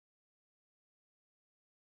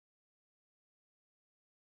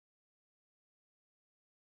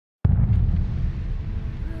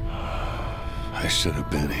should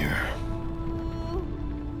have been here.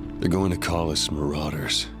 They're going to call us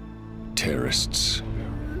marauders, terrorists,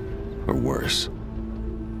 or worse.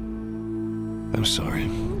 I'm sorry.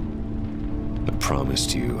 I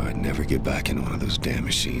promised you I'd never get back in one of those damn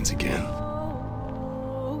machines again.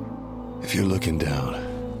 If you're looking down,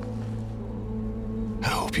 I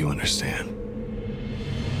hope you understand.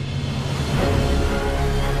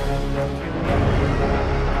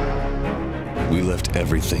 We left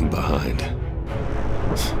everything behind.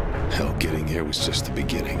 Hell, getting here was just the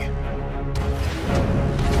beginning.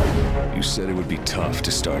 You said it would be tough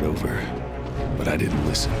to start over, but I didn't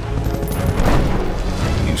listen.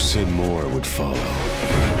 You said more would follow.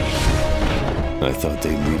 I thought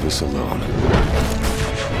they'd leave us alone.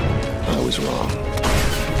 I was wrong.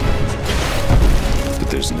 But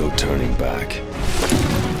there's no turning back.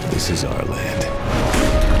 This is our land.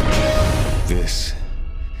 This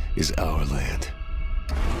is our land.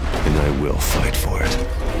 And I will fight for it.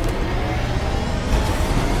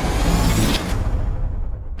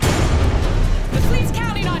 The fleet's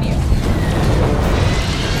counting on you!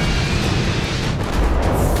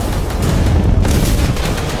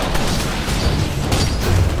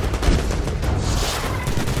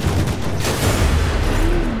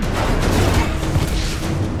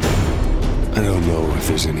 I don't know if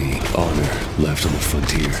there's any honor left on the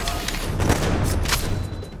frontier.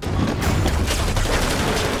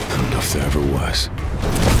 I don't know if there ever was.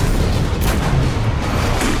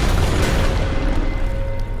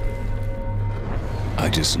 I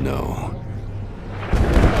just know